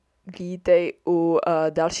Vítej u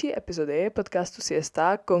další epizody podcastu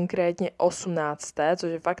Siesta, konkrétně 18.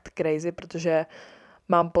 což je fakt crazy, protože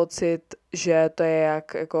mám pocit, že to je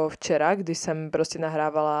jako včera, když jsem prostě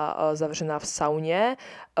nahrávala zavřená v sauně,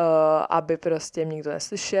 aby prostě mě nikdo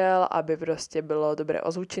neslyšel, aby prostě bylo dobře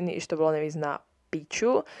ozvučený, iž to bylo nejvíc na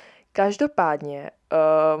píču. Každopádně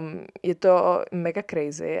je to mega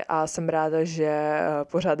crazy a jsem ráda, že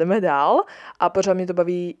pořád jdeme dál a pořád mě to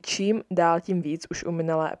baví čím dál tím víc. Už u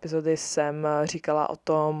minulé epizody jsem říkala o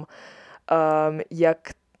tom,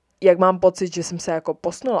 jak mám pocit, že jsem se jako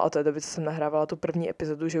posunula od té doby, co jsem nahrávala tu první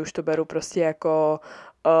epizodu, že už to beru prostě jako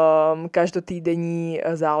každotýdenní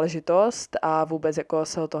záležitost a vůbec jako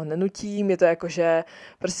se o toho nenutím. Je to jako, že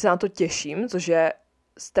prostě se na to těším, což je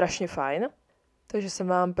strašně fajn. Takže jsem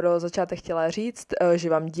vám pro začátek chtěla říct, že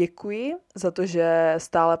vám děkuji za to, že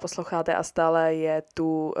stále posloucháte a stále je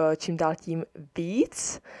tu čím dál tím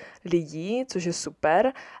víc lidí, což je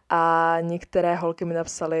super. A některé holky mi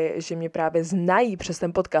napsaly, že mě právě znají přes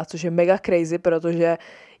ten podcast, což je mega crazy, protože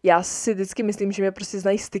já si vždycky myslím, že mě prostě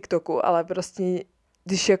znají z TikToku, ale prostě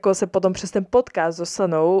když jako se potom přes ten podcast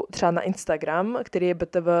dostanou třeba na Instagram, který je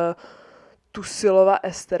btv Tusilová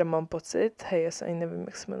Ester, mám pocit. Hej, já se ani nevím,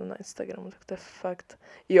 jak se jmenuji na Instagramu, tak to je fakt.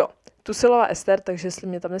 Jo, Tusilová Ester, takže jestli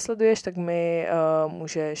mě tam nesleduješ, tak mi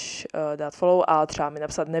můžeš dát follow a třeba mi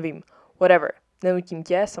napsat, nevím, whatever. Nenutím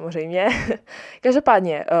tě, samozřejmě.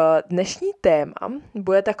 Každopádně, dnešní téma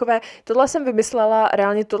bude takové, tohle jsem vymyslela,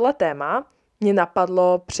 reálně tohle téma mě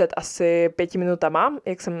napadlo před asi 5 minutama,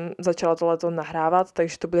 jak jsem začala tohleto nahrávat,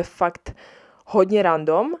 takže to bude fakt hodně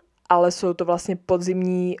random, ale jsou to vlastně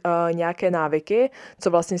podzimní nějaké návyky,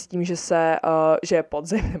 co vlastně s tím, že je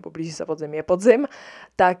podzim, nebo blíží se podzim, je podzim,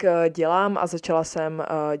 tak dělám a začala jsem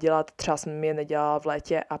dělat, třeba jsem je nedělala v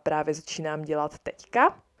létě a právě začínám dělat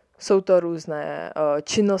teďka. Jsou to různé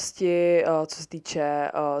činnosti, co se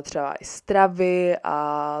týče třeba i stravy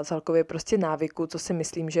a celkově prostě návyků, co si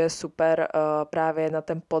myslím, že je super právě na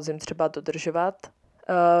ten podzim třeba dodržovat.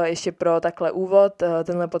 Ještě pro takhle úvod,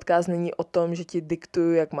 tenhle podcast není o tom, že ti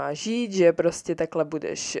diktuju, jak máš žít, že prostě takhle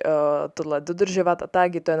budeš tohle dodržovat a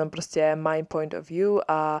tak, je to jenom prostě my point of view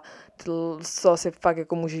a to si fakt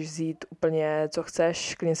jako můžeš vzít úplně, co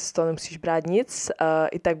chceš, klidně si z toho nemusíš brát nic,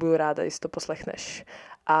 i tak budu ráda, když to poslechneš.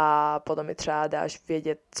 A potom mi třeba dáš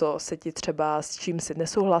vědět, co se ti třeba, s čím si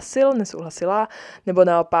nesouhlasila, nebo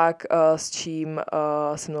naopak s čím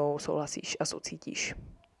se mnou souhlasíš a soucítíš.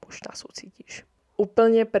 Možná soucítíš.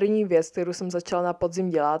 Úplně první věc, kterou jsem začala na podzim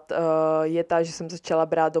dělat, je ta, že jsem začala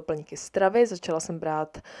brát doplňky stravy, začala jsem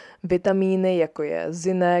brát vitamíny, jako je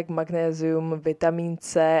zinek, magnézium, vitamin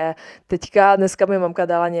C. Dneska mi mamka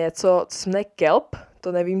dala něco, co se jmenuje kelp,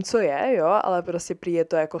 to nevím, co je, jo, ale prostě prý je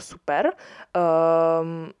to jako super.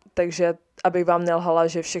 Takže abych vám nelhala,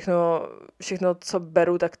 že všechno, co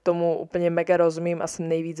beru, tak tomu úplně mega rozumím a jsem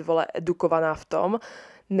nejvíc edukovaná v tom.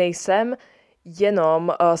 Nejsem.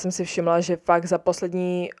 Jenom jsem si všimla, že fakt za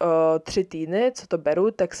poslední 3 týdny, co to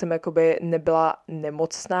beru, tak jsem jakoby nebyla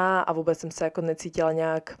nemocná a vůbec jsem se jako necítila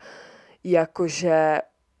nějak jakože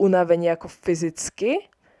unaveně jako fyzicky.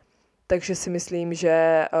 Takže si myslím,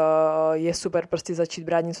 že je super prostě začít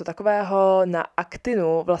brát něco takového. Na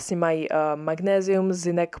aktinu vlastně mají magnézium,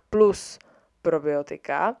 zinek plus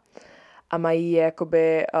probiotika a mají je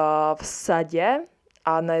jakoby v sadě,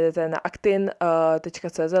 a najdete na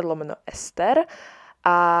aktin.cz /ester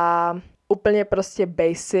a úplně prostě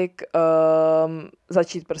basic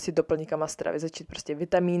začít prostě doplňkama stravy, začít prostě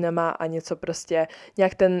vitamínama a něco prostě,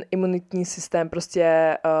 nějak ten imunitní systém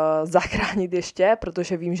prostě zachránit ještě,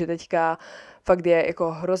 protože vím, že teďka fakt je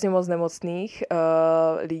jako hrozně moc nemocných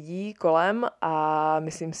lidí kolem a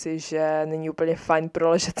myslím si, že není úplně fajn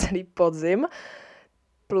proležet celý podzim.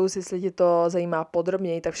 Plus, jestli tě to zajímá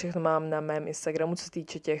podrobněji, tak všechno mám na mém Instagramu, co se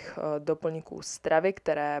týče těch doplňků stravy,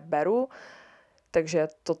 které beru. Takže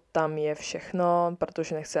to tam je všechno,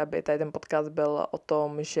 protože nechci, aby tady ten podcast byl o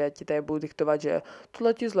tom, že ti tady budu diktovat, že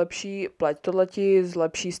tohle ti zlepší pleť, tohle ti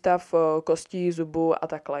zlepší stav kostí, zubů a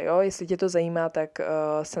takhle, jo. Jestli tě to zajímá, tak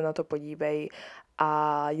se na to podívej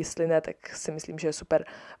a jestli ne, tak si myslím, že je super.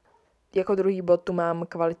 Jako druhý bod tu mám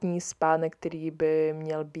kvalitní spánek, který by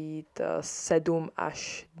měl být 7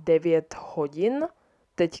 až 9 hodin.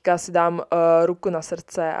 Teďka si dám ruku na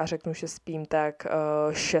srdce a řeknu, že spím tak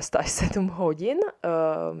 6 až 7 hodin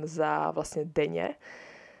za vlastně denně,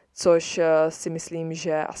 což si myslím,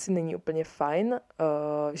 že asi není úplně fajn,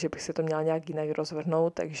 že bych se to měla nějak jinak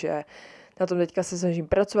rozvrhnout, takže na tom teďka se snažím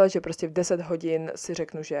pracovat, že prostě v 10 hodin si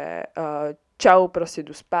řeknu, že čau, prostě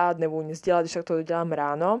jdu spát, nebudu nic dělat, když tak to dělám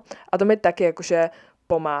ráno. A to mi taky jakože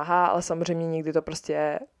pomáhá, ale samozřejmě někdy to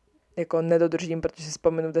prostě jako nedodržím, protože si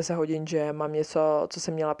vzpomenu 10 hodin, že mám něco, co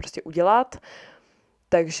jsem měla prostě udělat.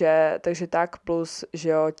 Takže tak plus, že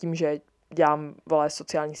jo, tím, že dělám,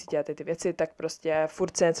 sociální sítě a ty věci, tak prostě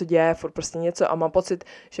furt se něco děje, furt prostě něco a mám pocit,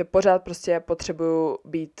 že pořád prostě potřebuju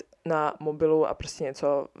být na mobilu a prostě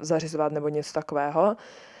něco zařizovat nebo něco takového.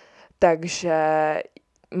 Takže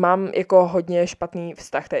mám jako hodně špatný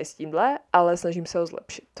vztah tady s tímhle, ale snažím se ho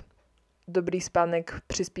zlepšit. Dobrý spánek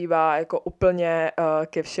přispívá jako úplně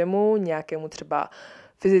ke všemu, nějakému třeba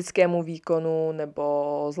fyzickému výkonu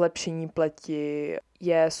nebo zlepšení pleti,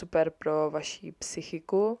 je super pro vaši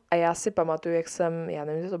psychiku. A já si pamatuju, jak jsem, já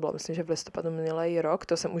nevím, co to bylo, myslím, že v listopadu minulý rok,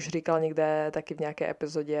 to jsem už říkal někde taky v nějaké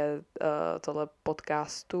epizodě tohle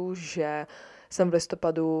podcastu, že jsem v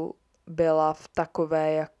listopadu byla v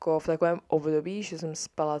takovém období, že jsem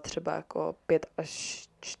spala třeba jako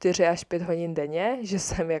 4 až 5 hodin denně, že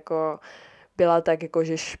jsem jako byla tak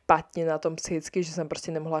jakože špatně na tom psychicky, že jsem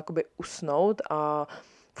prostě nemohla jakoby usnout a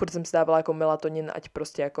furt jsem si dávala jako melatonin, ať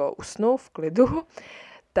prostě jako usnu v klidu.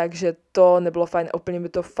 Takže to nebylo fajn, úplně mi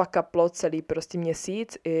to fuck uplo celý prostě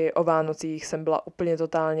měsíc. I o Vánocích jsem byla úplně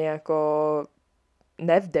totálně jako,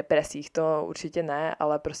 ne v depresích, to určitě ne,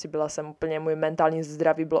 ale prostě byla jsem úplně, můj mentální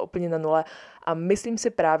zdraví bylo úplně na nule a myslím si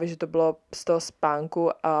právě, že to bylo z toho spánku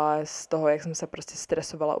a z toho, jak jsem se prostě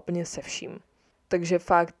stresovala úplně se vším. Takže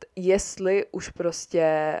fakt, jestli už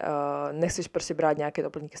prostě nechceš prostě brát nějaké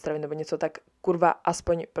doplňky stravy nebo něco, tak kurva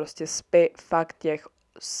aspoň prostě spí fakt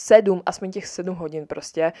aspoň těch 7 hodin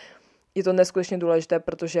prostě. Je to neskutečně důležité,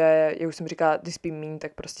 protože, jak už jsem říkala, když spím míň,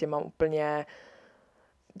 tak prostě mám úplně,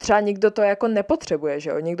 třeba někdo to jako nepotřebuje, že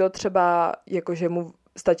jo, někdo třeba jakože mu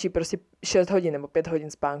stačí prostě 6 hodin nebo 5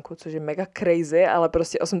 hodin spánku, což je mega crazy, ale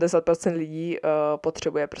prostě 80% lidí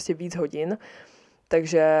potřebuje prostě víc hodin,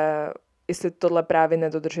 takže jestli tohle právě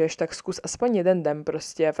nedodržuješ, tak zkus aspoň jeden den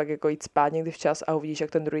prostě fakt jako jít spát někdy včas a uvidíš,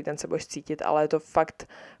 jak ten druhý den se budeš cítit, ale je to fakt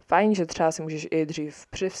fajn, že třeba si můžeš i dřív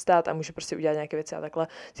přivstát a můžeš prostě udělat nějaké věci a takhle.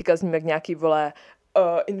 Říkal s ním jak nějaký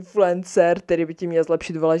influencer, který by ti měl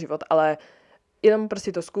zlepšit život, ale jenom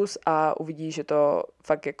prostě to zkus a uvidíš, že to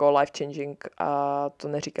fakt jako life changing a to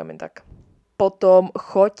neříkám jen tak. Potom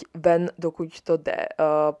choď ven, dokud to jde.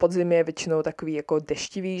 Podzim je většinou takový jako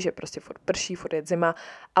deštivý, že prostě furt prší, furt je zima,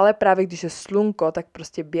 ale právě když je slunko, tak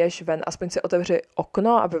prostě běž ven, aspoň si otevři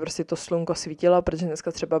okno, aby prostě to slunko svítilo, protože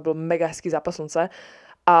dneska třeba byl mega hezký zápas slunce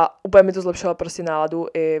a úplně mi to zlepšilo prostě náladu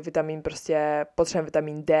i vitamin, prostě potřebujeme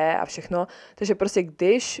vitamin D a všechno, takže prostě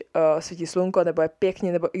když svítí slunko, nebo je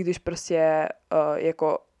pěkně, nebo i když prostě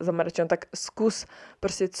jako zamračeno, tak zkus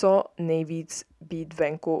prostě co nejvíc být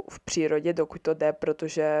venku v přírodě, dokud to jde,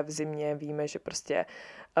 protože v zimě víme, že prostě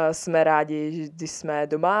jsme rádi, že když jsme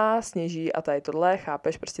doma, sněží a tady tohle,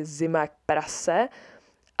 chápeš, prostě zima jak prase,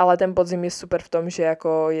 ale ten podzim je super v tom, že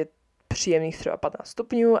jako je příjemných třeba 15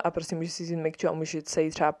 stupňů a prostě můžeš si vzít mikču a můžeš se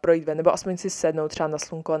jít třeba projít ven, nebo aspoň si sednout třeba na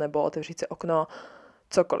slunko, nebo otevřít si okno,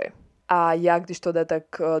 cokoliv. A já, když to jde, tak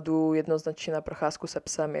jdu jednoznačně na procházku se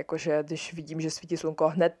psem, jakože když vidím, že svítí slunko,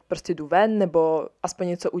 hned prostě jdu ven, nebo aspoň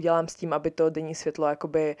něco udělám s tím, aby to denní světlo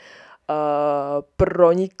jakoby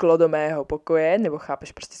proniklo do mého pokoje, nebo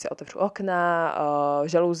chápeš, prostě si otevřu okna,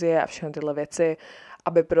 žaluzie a všechny tyhle věci,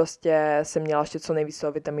 aby prostě jsem měla ještě co nejvíc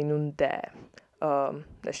toho vitamínu D,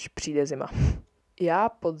 než přijde zima. Já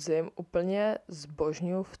podzim úplně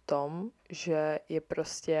zbožňuji v tom, že je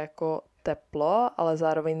prostě jako teplo, ale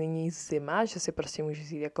zároveň není zima, že si prostě můžeš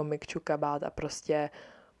jít jako mikču kabát a prostě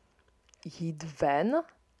jít ven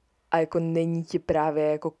a jako není ti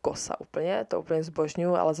právě jako kosa úplně, to úplně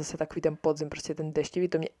zbožňuji, ale zase takový ten podzim, prostě ten deštivý,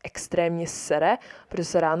 to mě extrémně sere, protože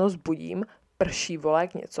se ráno zbudím, prší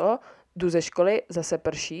volek něco, jdu ze školy, zase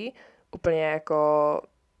prší, úplně jako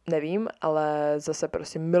nevím, ale zase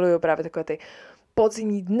prostě miluju právě takové ty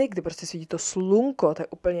podzimní dny, kdy prostě svítí to slunko, to je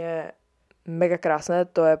úplně mega krásné,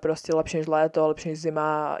 to je prostě lepší než léto, lepší než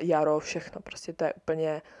zima, jaro, všechno, prostě to je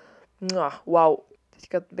úplně wow.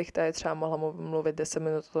 Teďka bych tady třeba mohla mluvit 10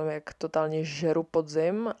 minut o tom, jak totálně žeru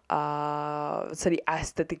podzim a celý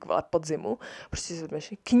estetik podzimu. Prostě si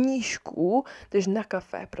vezmeš knížku, jdeš na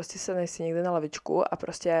kafe, prostě sedneš si někde na lavičku a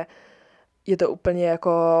prostě je to úplně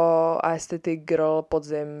jako aesthetic girl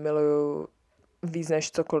podzim, miluju víc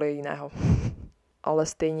než cokoliv jiného. Ale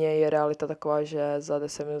stejně je realita taková, že za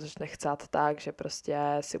 10 minut začne chcát tak, že prostě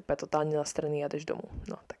si úplně totálně nastraný a jdeš domů.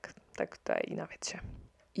 No, tak to je jiná věc, že?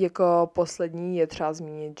 Jako poslední je třeba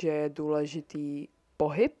zmínit, že je důležitý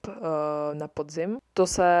pohyb na podzim. To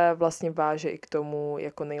se vlastně váže i k tomu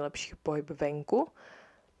jako nejlepší pohyb venku,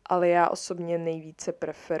 ale já osobně nejvíce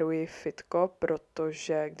preferuji fitko,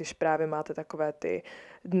 protože když právě máte takové ty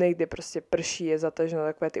dny, kdy prostě prší, je zataženo,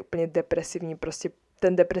 takové ty úplně depresivní, prostě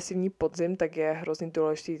ten depresivní podzim, tak je hrozně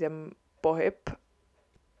důležitý ten pohyb,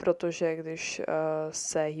 protože když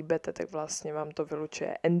se hýbete, tak vlastně vám to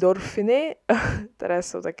vylučuje endorfiny, které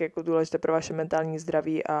jsou taky jako důležité pro vaše mentální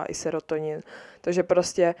zdraví a i serotonin. Takže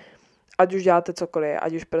prostě, ať už děláte cokoliv,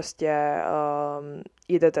 ať už prostě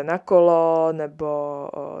jdete na kolo, nebo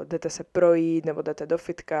jdete se projít, nebo jdete do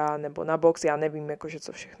fitka, nebo na box, já nevím, jakože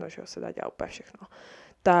co všechno, že se dá dělat úplně všechno.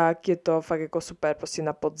 Tak je to fakt jako super prostě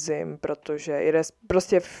na podzim, protože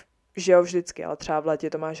prostě že jo, vždycky, ale třeba v létě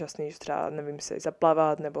to máš jasný, že třeba, nevím, se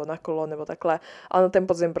zaplavat, nebo na kolo, nebo takhle, ale na ten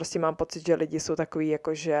podzim prostě mám pocit, že lidi jsou takový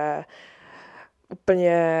jakože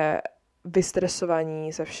úplně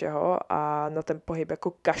vystresovaní ze všeho a na ten pohyb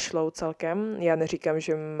jako kašlou celkem. Já neříkám,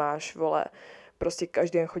 že máš, prostě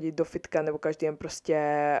každý den chodit do fitka nebo každý den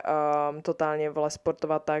prostě totálně,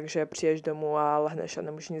 sportovat tak, že přijdeš domů a lehneš a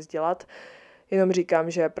nemůžeš nic dělat. Jenom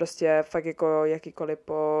říkám, že prostě fakt jako jakýkoliv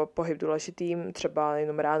pohyb důležitý, třeba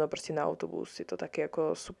jenom ráno prostě na autobus, je to taky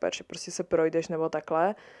jako super, že prostě se projdeš nebo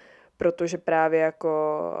takhle, protože právě jako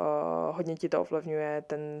hodně ti to ovlivňuje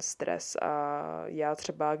ten stres a já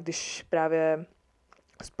třeba, když právě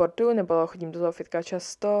sportuju nebo chodím do toho fitka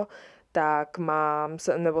často, tak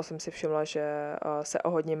jsem si všimla, že se o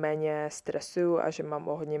hodně méně stresuju a že mám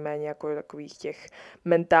o hodně méně jako takových těch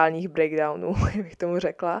mentálních breakdownů, jak bych tomu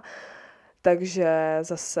řekla. Takže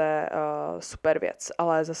zase super věc,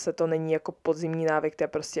 ale zase to není jako podzimní návyk, to je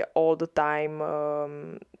prostě all the time,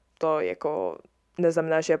 to jako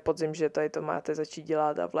neznamená, že je podzim, že tady to máte začít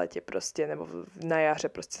dělat a v létě prostě, nebo na jaře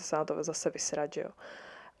prostě se na to zase vysrat, že jo.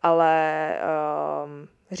 Ale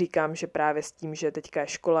říkám, že právě s tím, že teďka je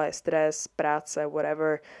škola, je stres, práce,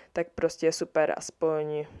 whatever, tak prostě je super,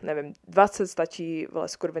 aspoň, nevím, 20 stačí,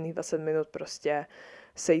 skurvených 20 minut prostě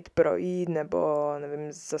se jít projít, nebo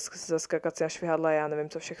nevím, zaskakat si na švihadle, já nevím,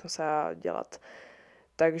 co všechno se dá dělat.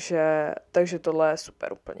 Takže tohle je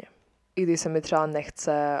super úplně. I když se mi třeba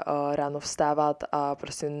nechce ráno vstávat a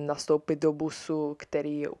prostě nastoupit do busu,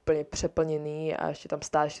 který je úplně přeplněný a ještě tam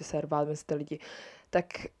stát, ještě se rvát mezi ty lidi, tak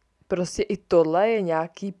prostě i tohle je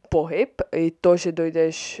nějaký pohyb, i to, že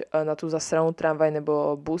dojdeš na tu zasranou tramvaj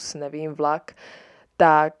nebo bus, nevím, vlak,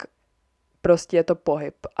 tak prostě je to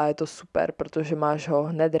pohyb a je to super, protože máš ho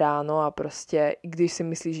hned ráno a prostě i když si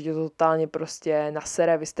myslíš, že tě to totálně prostě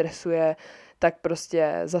nasere, vystresuje, tak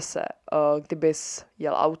prostě zase, kdybys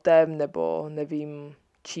jel autem nebo nevím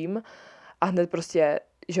čím a hned prostě,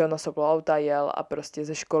 že on nastoupil auta, jel a prostě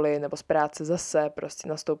ze školy nebo z práce zase prostě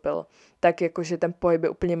nastoupil, tak jakože ten pohyb je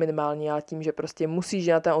úplně minimální, ale tím, že prostě musíš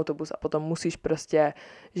jít na ten autobus a potom musíš prostě,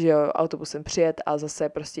 že jo, autobusem přijet a zase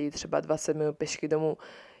prostě jít třeba 20 minut pěšky domů,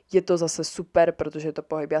 je to zase super, protože je to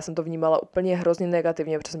pohyb. Já jsem to vnímala úplně hrozně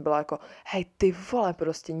negativně, protože jsem byla jako, hej, ty vole,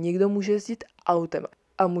 prostě někdo může jezdit autem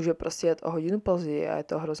a může prostě jet o hodinu později a je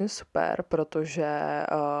to hrozně super, protože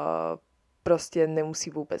prostě nemusí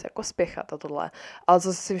vůbec jako spěchat a tohle. Ale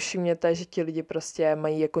zase si všimněte, že ti lidi prostě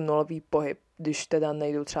mají jako nulový pohyb, když teda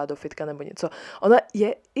nejdou třeba do fitka nebo něco. Ona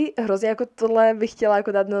je i hrozně jako tohle bych chtěla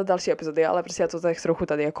jako dát na další epizody, ale prostě já to tak trochu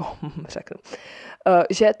tady jako řeknu.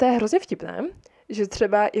 Že to je hrozně vtipné, že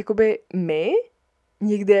třeba jakoby my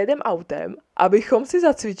někde jedeme autem, abychom si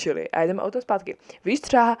zacvičili a jedeme autem zpátky. Víš,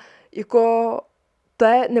 třeba jako to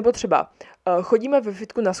je, nebo třeba chodíme ve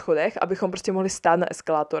fitku na schodech, abychom prostě mohli stát na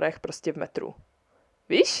eskalátorech prostě v metru.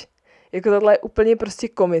 Víš? Jako tohle je úplně prostě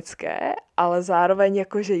komické, ale zároveň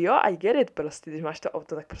jako, že jo, I get it prostě, když máš to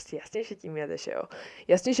auto, tak prostě jasně, že tím jedeš, jo.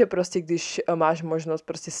 Jasně, že prostě když máš možnost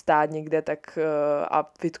prostě stát někde, tak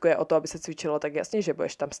a fitko je o to, aby se cvičilo, tak jasně, že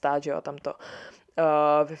budeš tam stát, že jo, tam to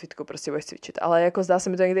ve fitku prostě budeš cvičit. Ale jako zdá se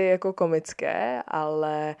mi to někdy jako komické,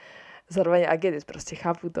 ale zároveň I get it, prostě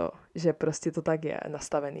chápu to, že prostě to tak je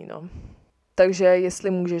nastavený, no. Takže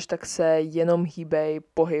jestli můžeš, tak se jenom hýbej,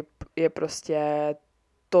 pohyb je prostě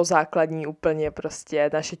to základní úplně prostě,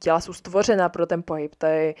 naše těla jsou stvořená pro ten pohyb,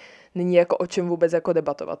 tady není jako o čem vůbec jako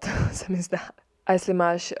debatovat, se mi zdá. A jestli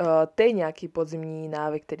máš ty nějaký podzimní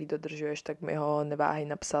návyk, který dodržuješ, tak mi ho neváhej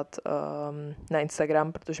napsat na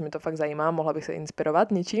Instagram, protože mi to fakt zajímá, mohla bych se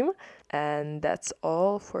inspirovat něčím. And that's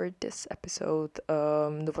all for this episode.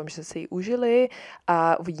 Doufám, že jste si ji užili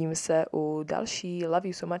a uvidíme se u další. Love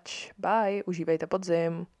you so much. Bye. Užívejte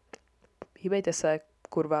podzim. Hýbejte se,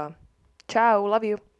 kurva. Ciao, love you.